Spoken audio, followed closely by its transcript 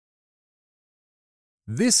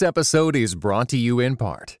This episode is brought to you in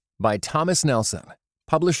part by Thomas Nelson,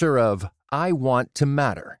 publisher of I Want to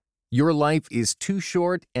Matter. Your life is too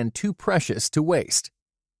short and too precious to waste.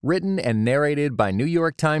 Written and narrated by New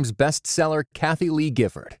York Times bestseller Kathy Lee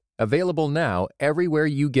Gifford. Available now everywhere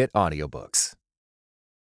you get audiobooks.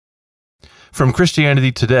 From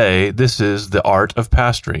Christianity Today, this is The Art of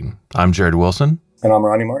Pastoring. I'm Jared Wilson. And I'm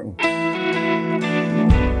Ronnie Martin.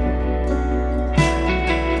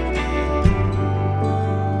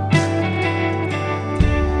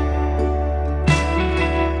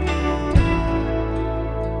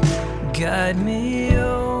 Guide me,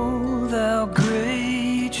 O thou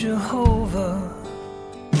great Jehovah,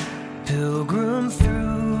 pilgrim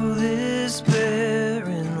through this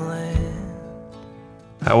barren land.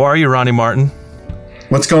 How are you, Ronnie Martin?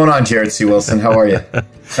 What's going on, Jared C. Wilson? How are you?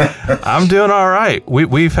 I'm doing all right.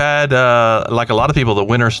 We've had, like a lot of people, the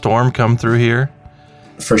winter storm come through here.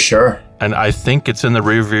 For sure. And I think it's in the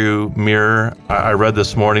rearview mirror. I read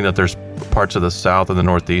this morning that there's parts of the South and the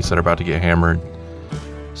Northeast that are about to get hammered.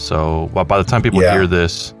 So by the time people hear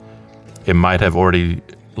this, it might have already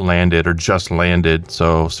landed or just landed.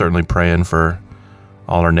 So certainly praying for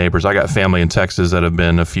all our neighbors. I got family in Texas that have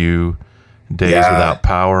been a few days without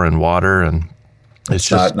power and water, and it's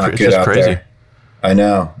just not it's good just out crazy. there. I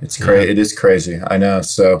know it's crazy. It is crazy. I know.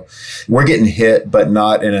 So we're getting hit, but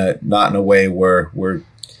not in a way where we're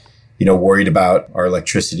worried about our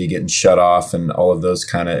electricity getting shut off and all of those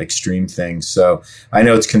kind of extreme things. So I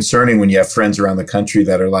know it's concerning when you have friends around the country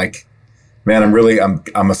that are like, man,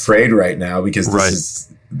 I'm afraid right now because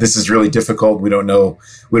this is really difficult. We don't know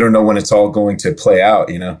when it's all going to play out,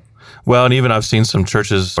 Well, and even I've seen some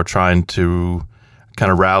churches are trying to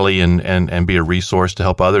kind of rally and be a resource to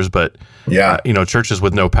help others. But, churches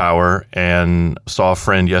with no power, and saw a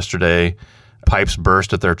friend yesterday, pipes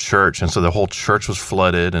burst at their church, and so the whole church was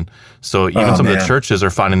flooded. And so even some of the churches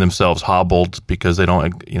are finding themselves hobbled because they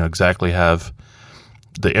don't exactly have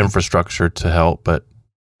the infrastructure to help. But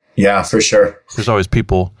yeah, for sure. There's always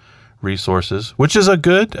people resources, which is a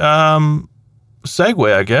good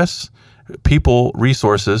segue, I guess. People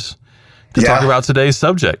resources to talk about today's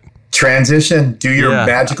subject. Transition. Do your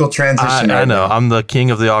magical transition. I know. I'm the king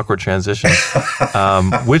of the awkward transition,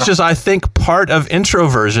 which is, I think, part of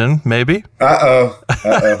introversion, maybe. Uh-oh.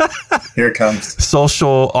 Here it comes.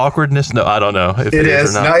 Social awkwardness? No, I don't know if it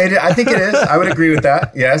is or not. No, I think it is. I would agree with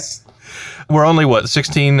that. Yes. We're only,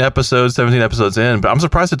 17 episodes in, but I'm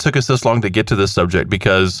surprised it took us this long to get to this subject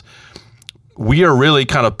because we are really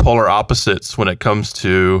kind of polar opposites when it comes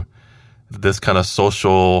to this kind of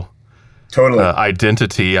social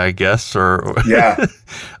identity, I guess, or and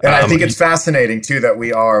I think it's fascinating too that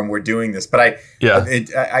we are and we're doing this. But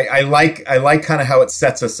I like kind of how it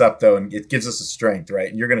sets us up though, and it gives us a strength, right?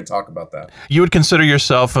 And you're going to talk about that. You would consider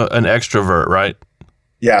yourself an extrovert, right?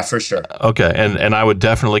 Yeah, for sure. Okay, and I would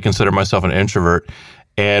definitely consider myself an introvert.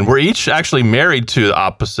 And we're each actually married to the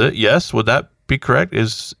opposite. Yes, would that be correct?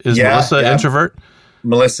 Is Melissa an introvert?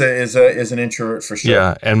 Melissa is an introvert for sure.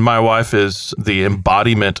 Yeah, and my wife is the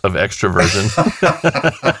embodiment of extroversion.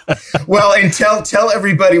 Well, and tell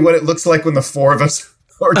everybody what it looks like when the four of us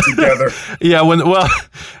are together.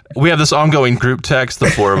 We have this ongoing group text, the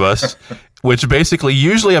four of us, which basically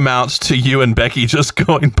usually amounts to you and Becky just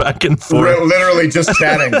going back and forth. Literally just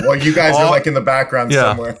chatting while you guys are like in the background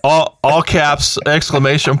somewhere. All caps,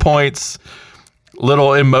 exclamation points, little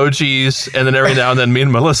emojis, and then every now and then me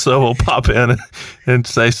and Melissa will pop in and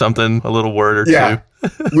say something, a little word or two.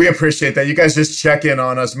 We appreciate that. You guys just check in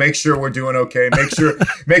on us, make sure we're doing okay,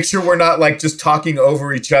 make sure we're not like just talking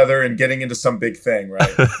over each other and getting into some big thing,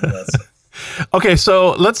 right? Okay,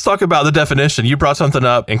 so let's talk about the definition. You brought something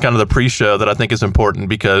up in kind of the pre-show that I think is important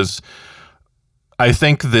because I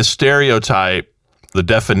think the stereotype, the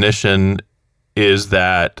definition is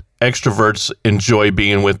that extroverts enjoy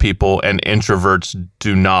being with people and introverts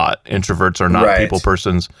do not. Introverts are not people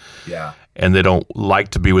persons. Yeah. And they don't like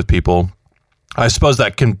to be with people. I suppose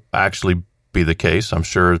that can actually be the case. I'm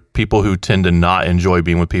sure people who tend to not enjoy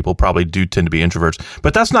being with people probably do tend to be introverts.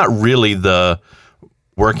 But that's not really the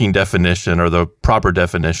working definition or the proper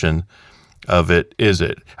definition of it, is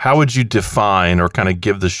it? How would you define or kind of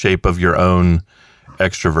give the shape of your own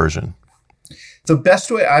extroversion? The best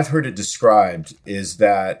way I've heard it described is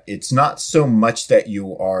that it's not so much that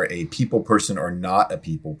you are a people person or not a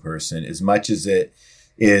people person, as much as it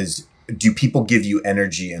is, do people give you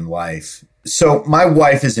energy in life? So my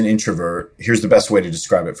wife is an introvert. Here's the best way to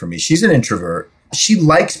describe it for me. She's an introvert. She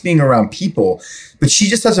likes being around people, but she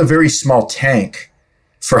just has a very small tank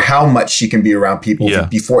for how much she can be around people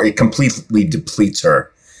before it completely depletes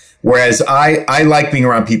her. Whereas I like being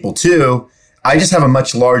around people too. I just have a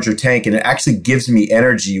much larger tank and it actually gives me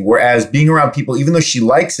energy. Whereas being around people, even though she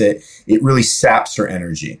likes it, it really saps her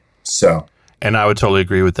energy. So. And I would totally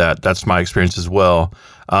agree with that. That's my experience as well.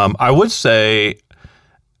 I would say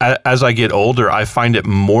as I get older, I find it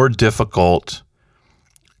more difficult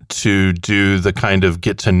to do the kind of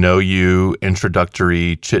get to know you,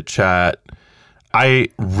 introductory chit chat. I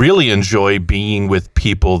really enjoy being with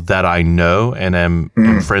people that I know and am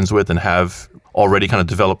friends with and have already kind of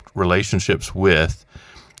developed relationships with.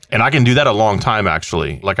 And I can do that a long time,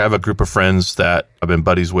 actually. Like I have a group of friends that I've been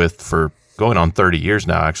buddies with for going on 30 years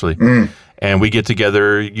now, actually. And we get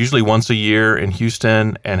together usually once a year in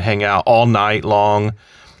Houston and hang out all night long.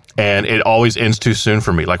 And it always ends too soon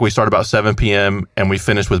for me. Like we start about 7 p.m. and we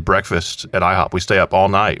finish with breakfast at IHOP. We stay up all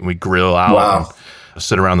night and we grill out. Wow. And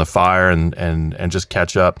sit around the fire and just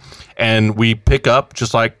catch up. And we pick up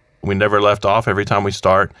just like we never left off every time we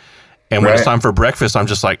start. And when it's time for breakfast, I'm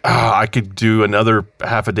just like, I could do another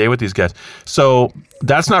half a day with these guys. So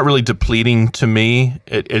that's not really depleting to me.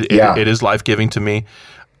 It is life-giving to me.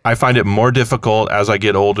 I find it more difficult as I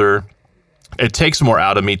get older. It takes more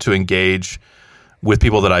out of me to engage with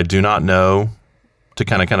people that I do not know to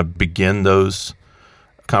kind of begin those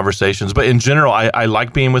conversations. But in general, I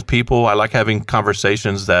like being with people. I like having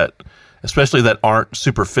conversations especially that aren't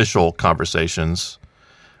superficial conversations.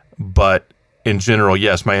 But in general,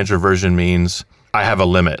 yes, my introversion means I have a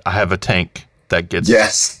limit. I have a tank that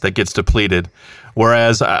gets depleted.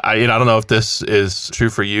 Whereas I don't know if this is true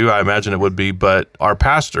for you. I imagine it would be. But our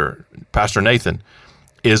Pastor Nathan,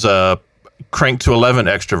 is a crank to 11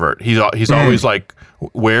 extrovert. He's always like,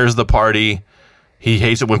 where's the party? He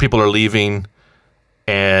hates it when people are leaving.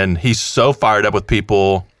 And he's so fired up with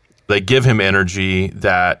people. They give him energy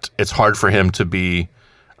that it's hard for him to be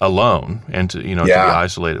alone and to be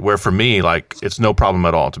isolated. Where for me, like, it's no problem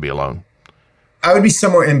at all to be alone. I would be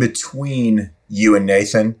somewhere in between you and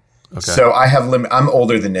Nathan. Okay. So I have I'm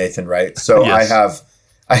older than Nathan, right? So yes.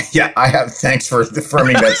 I have. Thanks for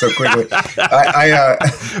affirming that so quickly.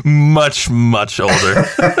 Much older.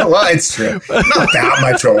 Well, it's true. Not that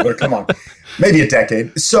much older. Come on. Maybe a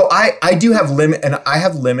decade. So I do have I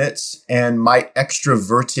have limits, and my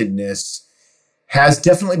extrovertedness has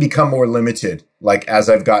definitely become more limited, like as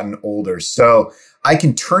I've gotten older. So I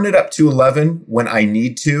can turn it up to 11 when I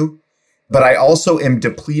need to, but I also am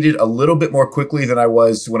depleted a little bit more quickly than I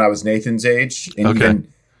was when I was Nathan's age, and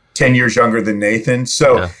even 10 years younger than Nathan.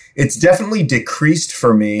 So it's definitely decreased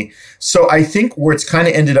for me. So I think where it's kind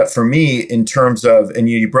of ended up for me in terms of, and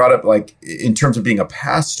you brought up like in terms of being a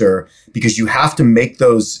pastor, because you have to make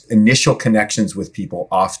those initial connections with people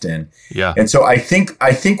often. Yeah. And so I think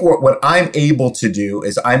what I'm able to do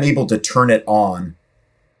is I'm able to turn it on.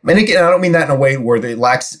 And again, I don't mean that in a way where it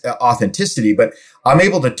lacks authenticity, but I'm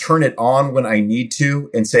able to turn it on when I need to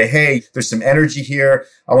and say, hey, there's some energy here.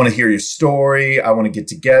 I want to hear your story. I want to get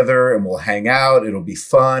together and we'll hang out. It'll be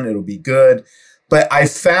fun. It'll be good. But I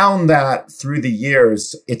found that through the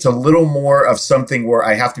years, it's a little more of something where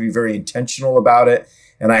I have to be very intentional about it.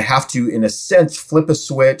 And I have to, in a sense, flip a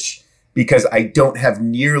switch because I don't have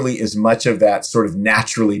nearly as much of that sort of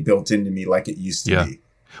naturally built into me like it used to be.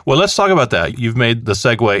 Well, let's talk about that. You've made the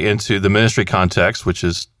segue into the ministry context, which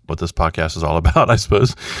is what this podcast is all about, I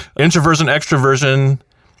suppose. Introversion, extroversion,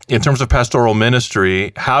 in terms of pastoral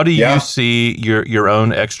ministry, how do you see your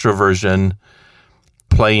own extroversion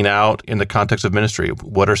playing out in the context of ministry?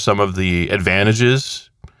 What are some of the advantages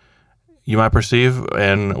you might perceive,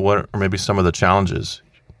 and what are maybe some of the challenges?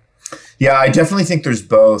 Yeah, I definitely think there's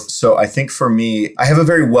both. So I think for me, I have a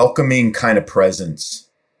very welcoming kind of presence.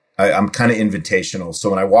 I'm kind of invitational.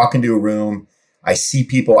 So when I walk into a room, I see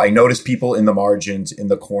people, I notice people in the margins, in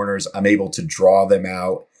the corners. I'm able to draw them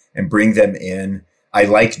out and bring them in. I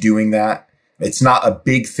like doing that. It's not a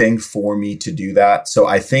big thing for me to do that. So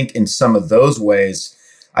I think in some of those ways,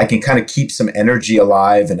 I can kind of keep some energy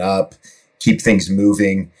alive and up, keep things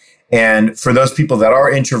moving. And for those people that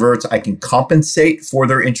are introverts, I can compensate for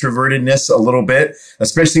their introvertedness a little bit,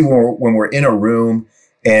 especially when we're in a room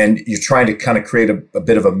and you're trying to kind of create a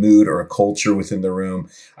bit of a mood or a culture within the room.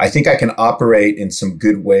 I think I can operate in some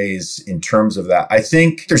good ways in terms of that. I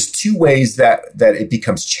think there's two ways that it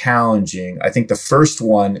becomes challenging. I think the first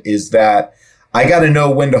one is that I got to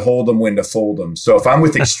know when to hold them, when to fold them. So if I'm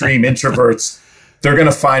with extreme introverts, they're going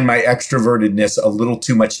to find my extrovertedness a little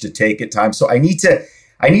too much to take at times. So I need to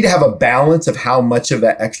have a balance of how much of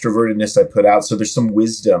that extrovertedness I put out. So there's some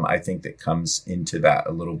wisdom, I think, that comes into that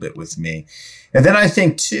a little bit with me. And then I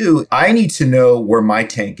think, too, I need to know where my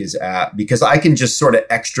tank is at, because I can just sort of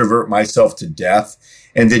extrovert myself to death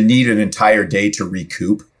and then need an entire day to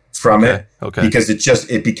recoup. from it because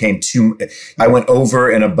it became too, I went over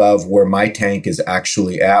and above where my tank is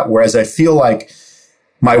actually at. Whereas I feel like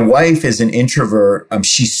my wife is an introvert.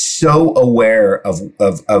 She's so aware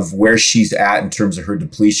of where she's at in terms of her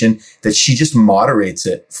depletion that she just moderates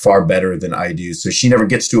it far better than I do. So she never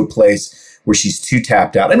gets to a place where she's too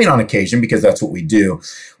tapped out. I mean, on occasion, because that's what we do.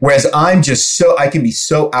 Whereas I can be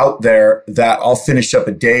so out there that I'll finish up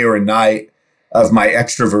a day or a night of my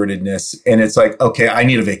extrovertedness. And it's like, okay, I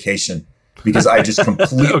need a vacation because I just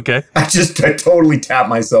completely, I totally tap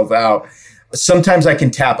myself out. Sometimes I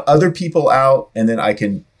can tap other people out and then I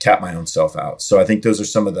can tap my own self out. So I think those are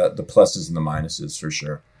some of the pluses and the minuses for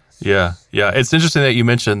sure. Yeah. Yeah. It's interesting that you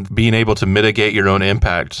mentioned being able to mitigate your own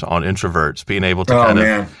impact on introverts, being able to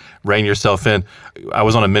of rein yourself in. I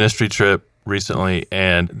was on a ministry trip recently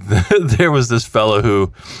and there was this fellow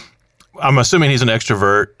who, I'm assuming he's an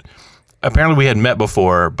extrovert. Apparently we had met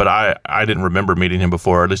before, but I didn't remember meeting him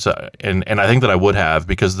before, at least, and I think that I would have,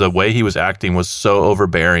 because the way he was acting was so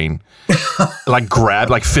overbearing,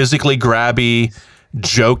 like physically grabby,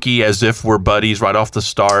 jokey, as if we're buddies right off the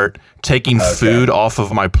start, taking food off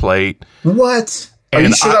of my plate. What? Are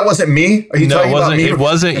you sure that wasn't me? Are you talking about me? It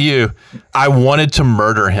wasn't you. I wanted to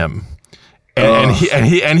murder him, and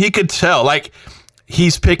he could tell, like,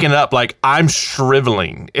 he's picking up, like, I'm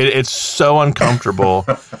shriveling. It's so uncomfortable.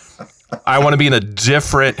 I want to be in a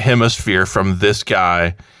different hemisphere from this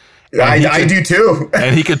guy. I do too.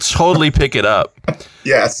 And he could totally pick it up.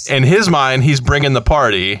 Yes. In his mind, he's bringing the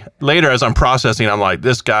party. Later, as I'm processing, I'm like,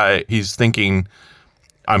 this guy, he's thinking,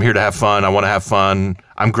 I'm here to have fun. I want to have fun.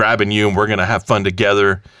 I'm grabbing you and we're going to have fun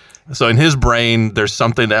together. So in his brain, there's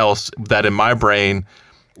something else that in my brain,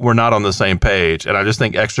 we're not on the same page. And I just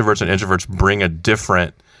think extroverts and introverts bring a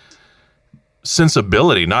different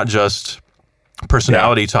sensibility, not just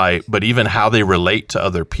personality type, but even how they relate to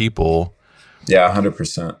other people. Yeah,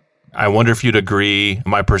 100%. I wonder if you'd agree.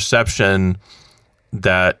 My perception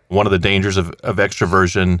that one of the dangers of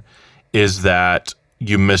extroversion is that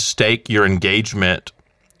you mistake your engagement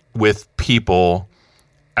with people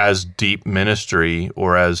as deep ministry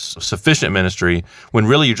or as sufficient ministry, when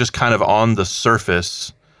really you're just kind of on the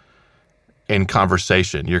surface in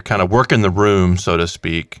conversation. You're kind of working the room, so to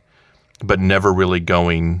speak, but never really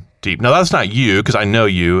going deep. Now, that's not you, because I know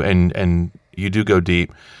you, and you do go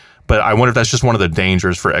deep. But I wonder if that's just one of the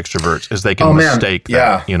dangers for extroverts, is they can mistake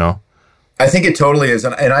that, you know? I think it totally is.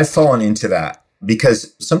 And I've fallen into that,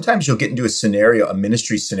 because sometimes you'll get into a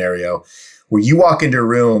ministry scenario, where you walk into a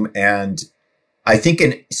room, and I think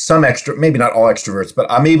in some maybe not all extroverts, but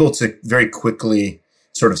I'm able to very quickly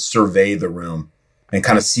sort of survey the room and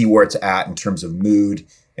kind of see where it's at in terms of mood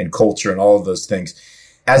and culture and all of those things.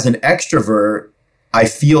 As an extrovert, I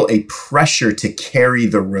feel a pressure to carry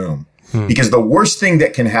the room, because the worst thing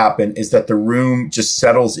that can happen is that the room just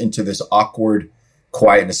settles into this awkward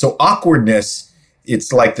quietness. So awkwardness,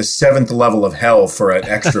 it's like the 7th level of hell for an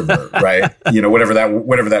extrovert, right? You know, whatever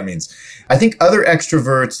that means. I think other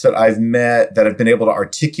extroverts that I've met that have been able to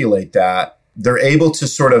articulate that, they're able to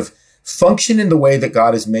sort of function in the way that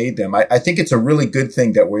God has made them. I think it's a really good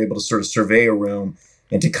thing that we're able to sort of survey a room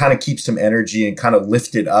and to kind of keep some energy and kind of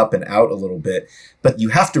lift it up and out a little bit. But you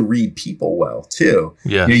have to read people well too.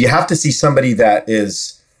 Yeah. You have to see somebody that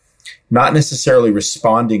is not necessarily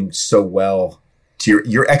responding so well to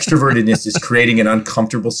your extrovertedness is creating an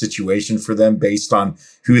uncomfortable situation for them based on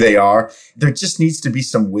who they are. There just needs to be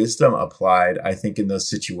some wisdom applied, I think, in those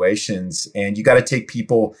situations. And you got to take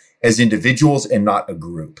people as individuals and not a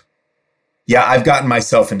group. Yeah, I've gotten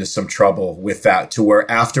myself into some trouble with that, to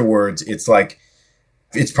where afterwards it's like,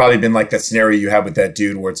 it's probably been like that scenario you had with that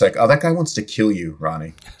dude where it's like, oh, that guy wants to kill you,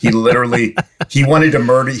 Ronnie. He literally, he wanted to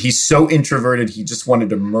murder. He's so introverted. He just wanted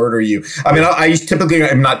to murder you. I mean, I typically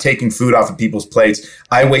am not taking food off of people's plates.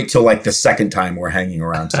 I wait till like the second time we're hanging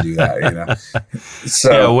around to do that, you know?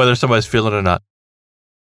 So yeah, whether somebody's feeling it or not.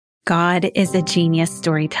 God is a genius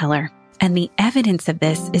storyteller, and the evidence of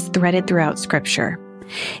this is threaded throughout Scripture.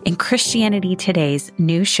 In Christianity Today's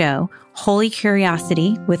new show, Holy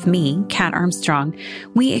Curiosity, with me, Kat Armstrong,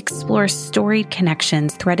 we explore storied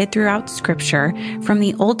connections threaded throughout Scripture from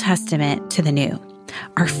the Old Testament to the New.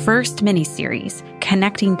 Our first mini-series,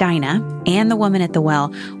 Connecting Dinah and the Woman at the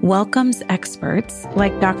Well, welcomes experts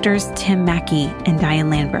like Drs. Tim Mackey and Diane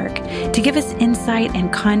Landberg to give us insight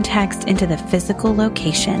and context into the physical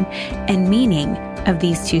location and meaning of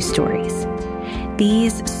these two stories.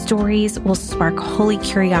 These stories will spark holy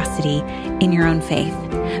curiosity in your own faith,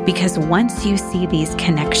 because once you see these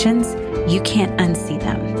connections, you can't unsee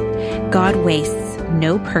them. God wastes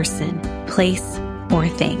no person, place, or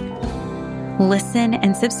thing. Listen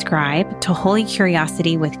and subscribe to Holy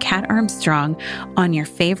Curiosity with Kat Armstrong on your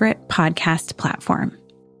favorite podcast platform.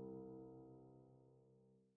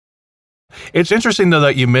 It's interesting, though,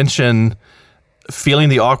 that you mention feeling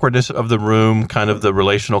the awkwardness of the room, kind of the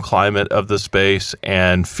relational climate of the space,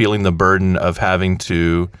 and feeling the burden of having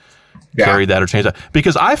to carry that or change that.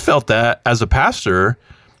 Because I felt that as a pastor,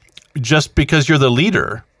 just because you're the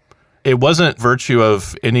leader. It wasn't virtue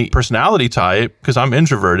of any personality type, because I'm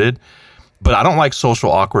introverted, but I don't like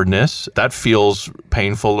social awkwardness. That feels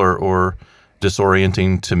painful or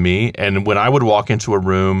disorienting to me. And when I would walk into a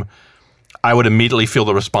room, I would immediately feel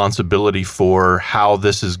the responsibility for how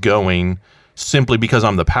this is going simply because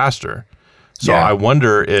I'm the pastor. So I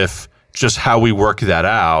wonder if just how we work that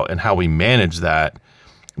out and how we manage that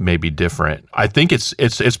may be different. I think it's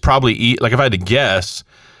probably, like if I had to guess,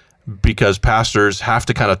 because pastors have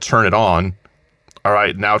to kind of turn it on. All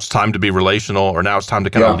right, now it's time to be relational, or now it's time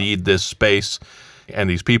to kind of lead this space and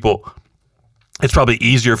these people. It's probably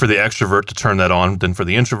easier for the extrovert to turn that on than for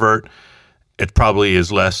the introvert. It probably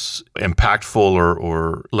is less impactful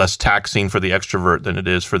or less taxing for the extrovert than it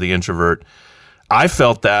is for the introvert. I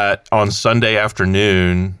felt that on Sunday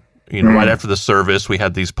afternoon, right after the service, we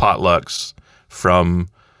had these potlucks from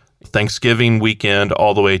Thanksgiving weekend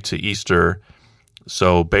all the way to Easter.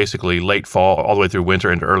 So basically late fall all the way through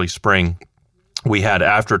winter into early spring. We had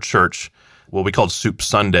after church what we called Soup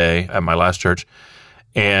Sunday at my last church.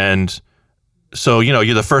 And so,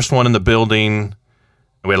 you're the first one in the building.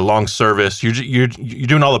 We had a long service. You're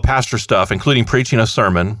doing all the pastor stuff, including preaching a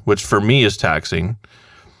sermon, which for me is taxing.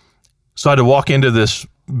 So I had to walk into this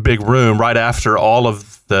big room right after all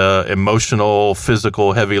of the emotional,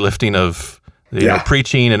 physical, heavy lifting of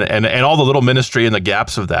preaching and all the little ministry and the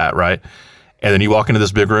gaps of that, right? And then you walk into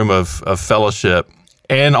this big room of fellowship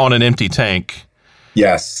and on an empty tank.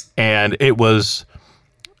 Yes. And it was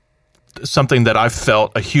something that I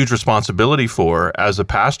felt a huge responsibility for as a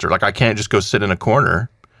pastor. Like, I can't just go sit in a corner.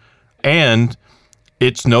 And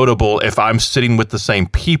it's notable if I'm sitting with the same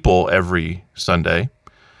people every Sunday.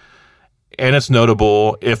 And it's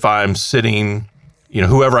notable if I'm sitting,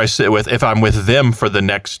 whoever I sit with, if I'm with them for the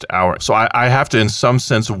next hour. So I have to, in some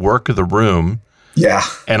sense, work the room. Yeah.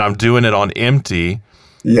 And I'm doing it on empty.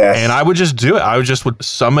 Yes. And I would just do it. I would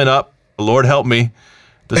summon up, Lord help me,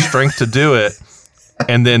 the strength to do it.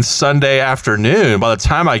 And then Sunday afternoon, by the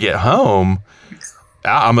time I get home,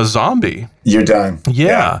 I'm a zombie. You're done.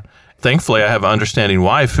 Yeah. Thankfully, I have an understanding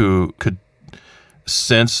wife who could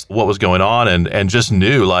sense what was going on and just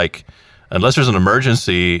knew, like, unless there's an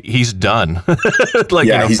emergency, he's done.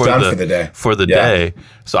 He's done for the day. For the day.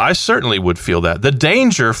 So I certainly would feel that. The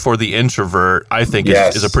danger for the introvert, I think,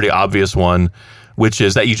 is a pretty obvious one, which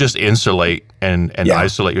is that you just insulate and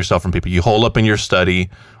isolate yourself from people. You hole up in your study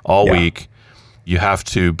all week. You have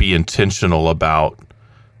to be intentional about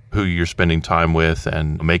who you're spending time with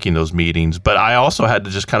and making those meetings. But I also had to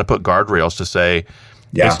just kind of put guardrails to say,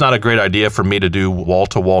 it's not a great idea for me to do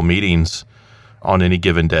wall-to-wall meetings on any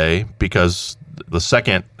given day, because the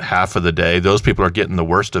second half of the day, those people are getting the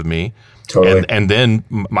worst of me. Totally. And then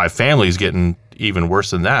my family's getting even worse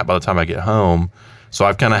than that by the time I get home. So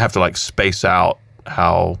I kind of have to space out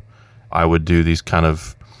how I would do these kind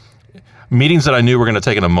of meetings that I knew were going to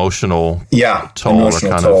take an emotional toll.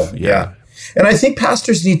 Emotional toll. And I think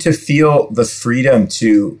pastors need to feel the freedom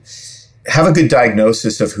to have a good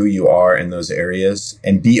diagnosis of who you are in those areas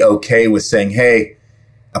and be okay with saying, hey,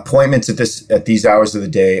 appointments at these hours of the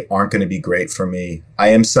day aren't going to be great for me. I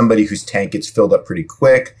am somebody whose tank gets filled up pretty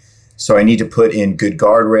quick. So I need to put in good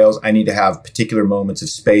guardrails. I need to have particular moments of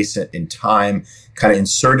space and time kind of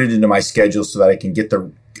inserted into my schedule so that I can get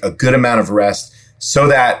a good amount of rest, so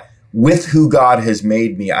that with who God has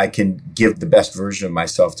made me, I can give the best version of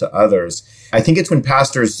myself to others. I think it's when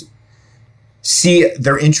pastors see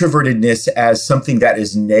their introvertedness as something that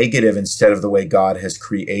is negative instead of the way God has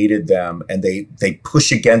created them, and they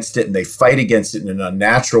push against it and they fight against it in an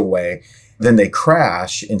unnatural way, then they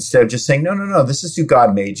crash instead of just saying, no, this is who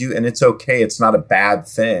God made you, and it's okay. It's not a bad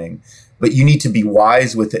thing, but you need to be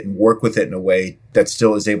wise with it and work with it in a way that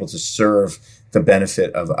still is able to serve the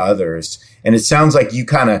benefit of others. And it sounds like you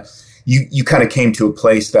kind of came to a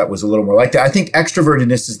place that was a little more like that. I think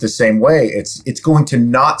extrovertedness is the same way. It's going to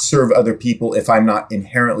not serve other people if I'm not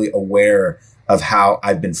inherently aware of how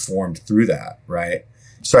I've been formed through that, right?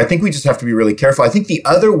 So I think we just have to be really careful. I think the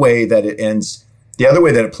other way that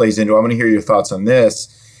it plays into, I want to hear your thoughts on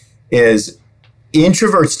this, is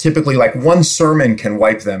introverts typically, one sermon can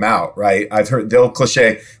wipe them out, right? I've heard the old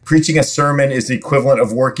cliche, preaching a sermon is the equivalent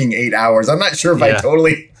of working 8 hours. I'm not sure if I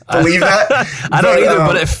totally believe that. I don't either,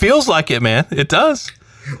 but it feels like it, man. It does.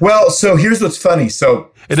 Well, so here's what's funny.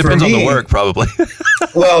 So it depends on the work, probably.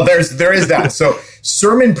 Well, there is that. So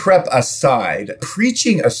sermon prep aside,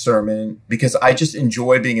 preaching a sermon, because I just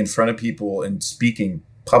enjoy being in front of people and speaking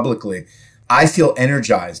publicly, I feel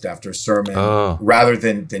energized after a sermon rather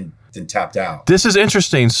than tapped out. This is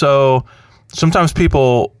interesting. So sometimes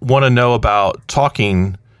people want to know about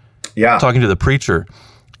talking to the preacher.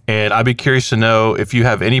 And I'd be curious to know if you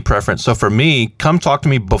have any preference. So for me, come talk to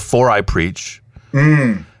me before I preach.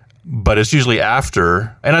 But it's usually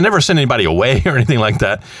after. And I never send anybody away or anything like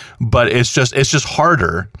that. But it's just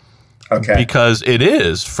harder. Okay. Because it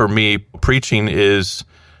is, for me, preaching it's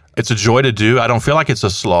a joy to do. I don't feel like it's a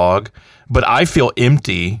slog, but I feel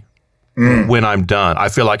empty when I'm done. I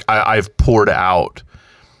feel like I've poured out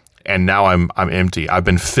and now I'm empty. I've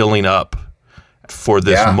been filling up for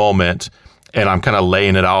this moment. And I'm kind of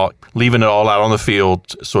laying it out, leaving it all out on the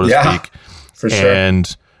field, so to speak. For sure.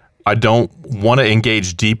 And I don't want to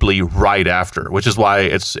engage deeply right after, which is why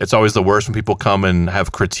it's always the worst when people come and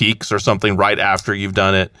have critiques or something right after you've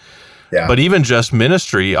done it. Yeah. But even just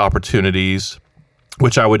ministry opportunities,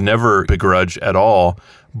 which I would never begrudge at all,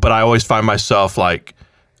 but I always find myself like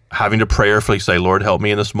having to prayerfully say, Lord, help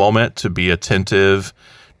me in this moment to be attentive,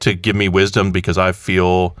 to give me wisdom, because I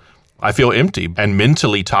feel empty and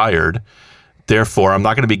mentally tired. Therefore, I'm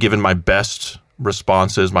not going to be given my best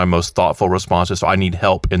responses, my most thoughtful responses. So I need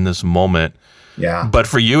help in this moment. Yeah. But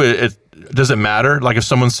for you, it does it matter? Like if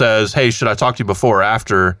someone says, hey, should I talk to you before or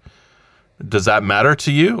after? Does that matter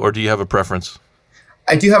to you, or do you have a preference?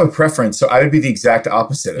 I do have a preference. So I would be the exact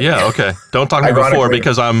opposite of that. Okay. Don't talk to me before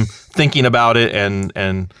because I'm thinking about it and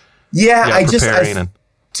preparing.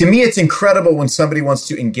 To me, it's incredible when somebody wants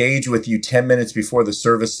to engage with you 10 minutes before the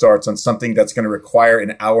service starts on something that's going to require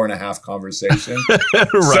an hour and a half conversation.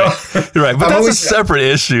 Right. But that's a separate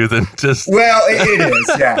issue than just... Well, it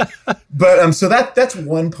is, yeah. But so that's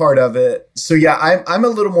one part of it. So yeah, I'm a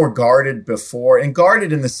little more guarded before, and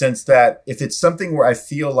guarded in the sense that if it's something where I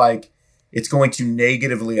feel like it's going to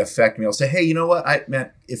negatively affect me, I'll say, hey, you know what,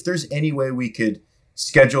 man, if there's any way we could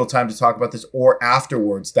schedule time to talk about this or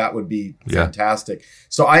afterwards, that would be fantastic.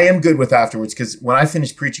 So I am good with afterwards, because when I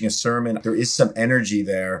finish preaching a sermon, there is some energy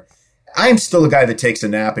there. I am still a guy that takes a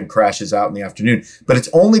nap and crashes out in the afternoon, but it's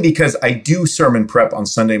only because I do sermon prep on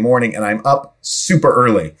Sunday morning and I'm up super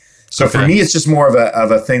early. So for me, it's just more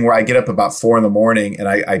of a thing where I get up about 4 a.m. and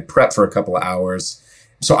I prep for a couple of hours.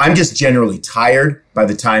 So I'm just generally tired by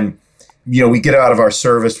the time, we get out of our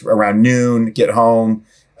service around noon, get home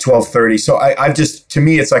 12:30. So I've just, to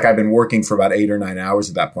me, it's like I've been working for about 8 or 9 hours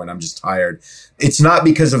at that point. I'm just tired. It's not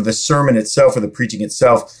because of the sermon itself or the preaching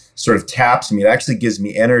itself sort of taps me. It actually gives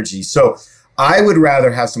me energy. So I would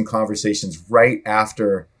rather have some conversations right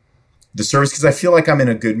after the service, because I feel like I'm in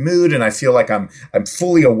a good mood and I feel like I'm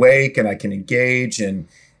fully awake and I can engage. And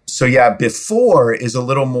so, before is a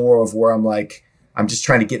little more of where I'm like, I'm just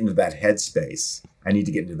trying to get into that headspace. I need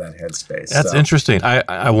to get into that headspace. That's interesting.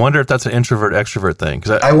 I wonder if that's an introvert extrovert thing,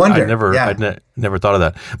 because I wonder. I never thought of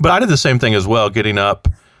that. But I did the same thing as well. Getting up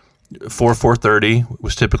 4:30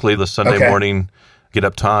 was typically the Sunday morning get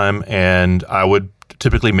up time, and I would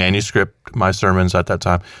typically manuscript my sermons at that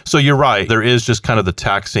time. So you're right. There is just kind of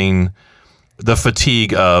the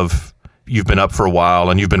fatigue of you've been up for a while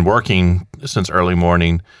and you've been working since early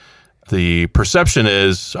morning. The perception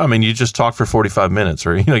is, you just talk for 45 minutes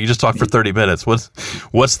or, you just talk for 30 minutes.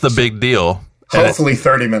 What's the big deal? Hopefully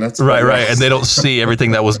 30 minutes. Right. And they don't see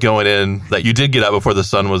everything that was going in, that you did get up before the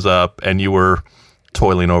sun was up and you were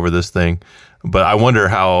toiling over this thing. But I wonder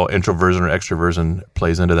how introversion or extroversion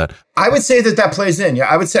plays into that. I would say that plays in. Yeah,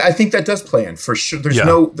 I think that does play in for sure.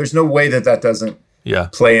 There's no way that doesn't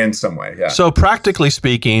play in some way. Yeah. So practically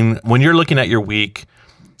speaking, when you're looking at your week,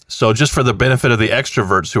 so just for the benefit of the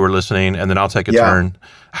extroverts who are listening, and then I'll take a turn,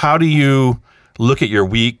 how do you look at your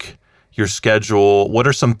week, your schedule? What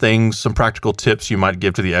are some practical tips you might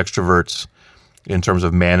give to the extroverts in terms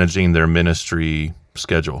of managing their ministry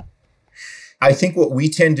schedule? I think what we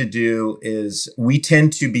tend to do is we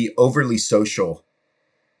tend to be overly social.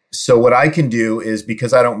 So what I can do is,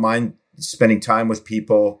 because I don't mind spending time with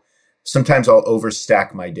people, sometimes I'll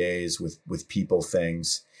overstack my days with people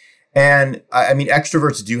things. And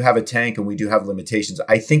extroverts do have a tank and we do have limitations.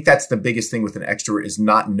 I think that's the biggest thing with an extrovert, is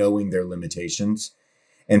not knowing their limitations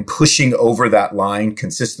and pushing over that line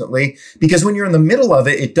consistently. Because when you're in the middle of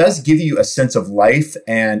it, it does give you a sense of life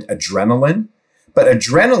and adrenaline. But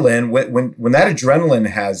adrenaline, when that adrenaline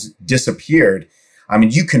has disappeared,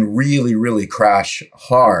 you can really, really crash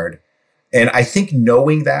hard. And I think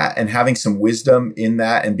knowing that and having some wisdom in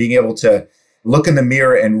that and being able to look in the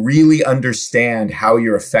mirror and really understand how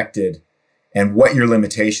you're affected and what your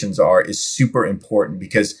limitations are is super important,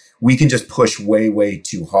 because we can just push way, way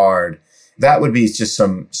too hard. That would be just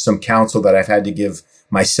some counsel that I've had to give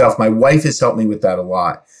myself. My wife has helped me with that a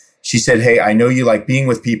lot. She said, hey, I know you like being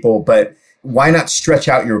with people, but why not stretch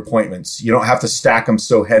out your appointments? You don't have to stack them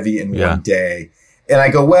so heavy in one day. And I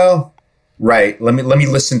go, well, right. Let me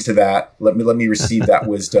listen to that. Let me receive that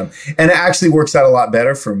wisdom. And it actually works out a lot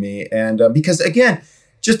better for me. And because again,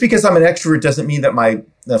 just because I'm an extrovert doesn't mean that my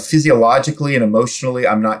physiologically and emotionally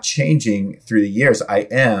I'm not changing through the years. I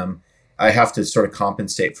am. I have to sort of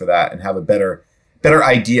compensate for that and have a better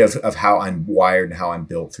idea of how I'm wired and how I'm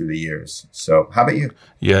built through the years. So how about you?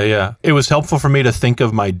 Yeah. It was helpful for me to think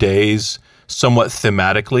of my days somewhat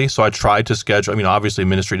thematically. So I tried to schedule. I mean, obviously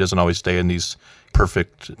ministry doesn't always stay in these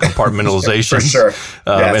perfect compartmentalizations. For sure.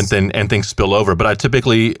 Yes. And things spill over. But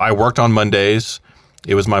I worked on Mondays.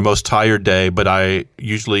 It was my most tired day, but I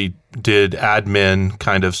usually did admin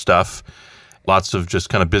kind of stuff. Lots of just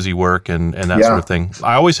kind of busy work and that sort of thing.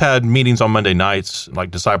 I always had meetings on Monday nights,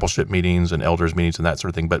 like discipleship meetings and elders meetings and that sort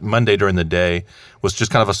of thing. But Monday during the day was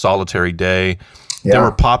just kind of a solitary day. Yeah. There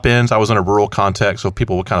were pop-ins. I was in a rural context, so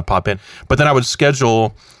people would kind of pop in. But then I would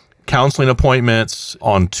schedule counseling appointments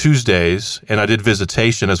on Tuesdays, and I did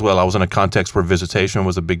visitation as well. I was in a context where visitation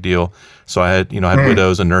was a big deal. So I had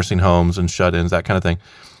widows and nursing homes and shut-ins, that kind of thing.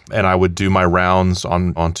 And I would do my rounds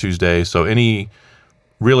on Tuesday. So any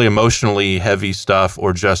really emotionally heavy stuff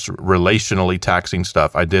or just relationally taxing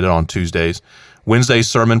stuff, I did it on Tuesdays. Wednesday,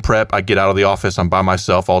 sermon prep. I get out of the office. I'm by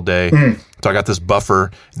myself all day. So I got this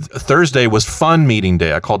buffer. Thursday was fun meeting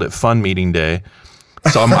day. I called it fun meeting day.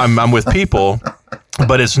 So I'm with people,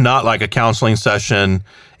 but it's not like a counseling session.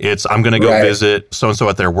 It's I'm going to go visit so-and-so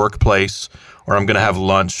at their workplace, or I'm going to have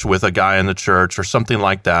lunch with a guy in the church or something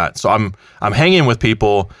like that. So I'm hanging with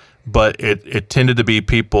people, but it tended to be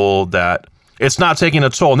people that it's not taking a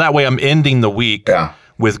toll. And that way I'm ending the week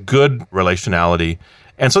with good relationality.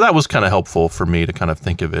 And so that was kind of helpful for me to kind of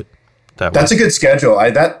think of it that way. That's a good schedule.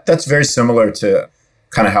 That's very similar to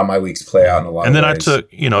kind of how my weeks play out in a lot of ways. And then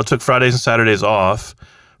I took Fridays and Saturdays off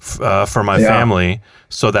for my family,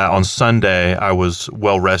 so that on Sunday I was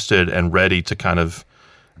well rested and ready to kind of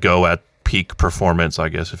go at peak performance, I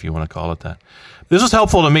guess, if you want to call it that. This was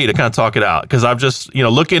helpful to me to kind of talk it out, because I'm just,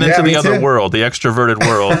 looking into the other world, the extroverted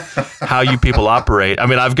world, how you people operate. I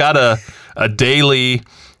mean, I've got a daily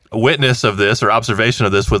witness of this or observation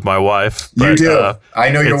of this with my wife. But, you do. I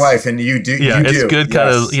know your wife, and you do. Yeah, it's good kind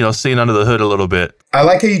of, seeing under the hood a little bit. I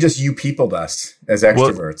like how you just you-peopled us as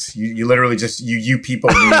extroverts. Well, you literally just you-people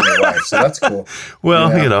me and your wife, so that's cool.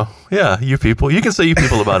 Well, you people. You can say you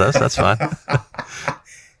people about us. That's fine.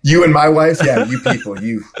 You and my wife, you people,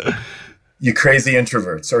 you crazy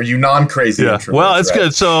introverts, or you non-crazy introverts. Well, it's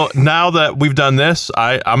good. So now that we've done this,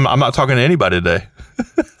 I'm not talking to anybody today.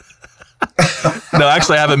 No,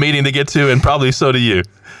 actually, I have a meeting to get to, and probably so do you.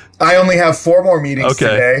 I only have 4 more meetings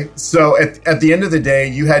today. So at the end of the day,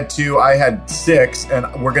 you had 2, I had 6, and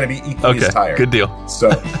we're going to be equally as tired. Good deal.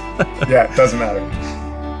 So, it doesn't matter.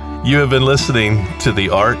 You have been listening to The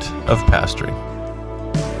Art of Pastoring.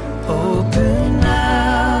 Open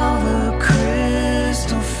now the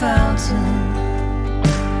crystal fountain,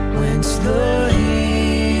 whence the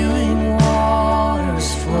healing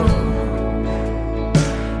waters flow.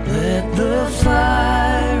 Let the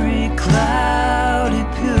fiery cloudy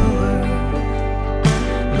pillar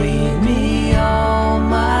lead me on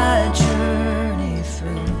my journey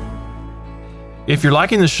through. If you're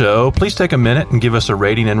liking the show, please take a minute and give us a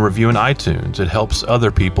rating and review in iTunes. It helps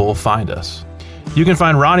other people find us. You can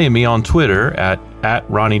find Ronnie and me on Twitter at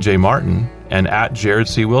Ronnie J. Martin and at Jared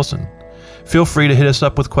C. Wilson. Feel free to hit us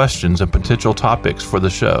up with questions and potential topics for the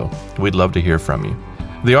show. We'd love to hear from you.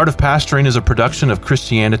 The Art of Pastoring is a production of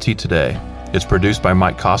Christianity Today. It's produced by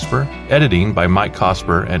Mike Cosper, editing by Mike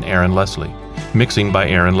Cosper and Aaron Leslie, mixing by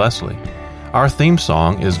Aaron Leslie. Our theme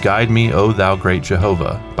song is Guide Me, O Thou Great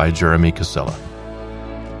Jehovah by Jeremy Casella.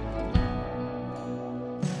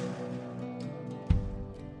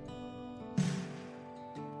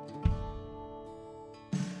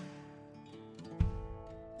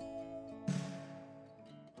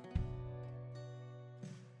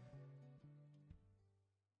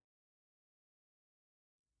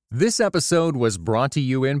 This episode was brought to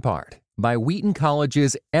you in part by Wheaton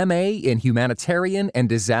College's MA in Humanitarian and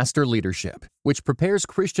Disaster Leadership, which prepares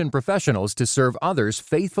Christian professionals to serve others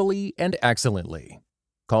faithfully and excellently.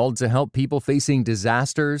 Called to help people facing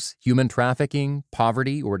disasters, human trafficking,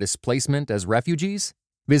 poverty, or displacement as refugees?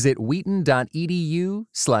 Visit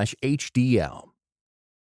wheaton.edu/HDL.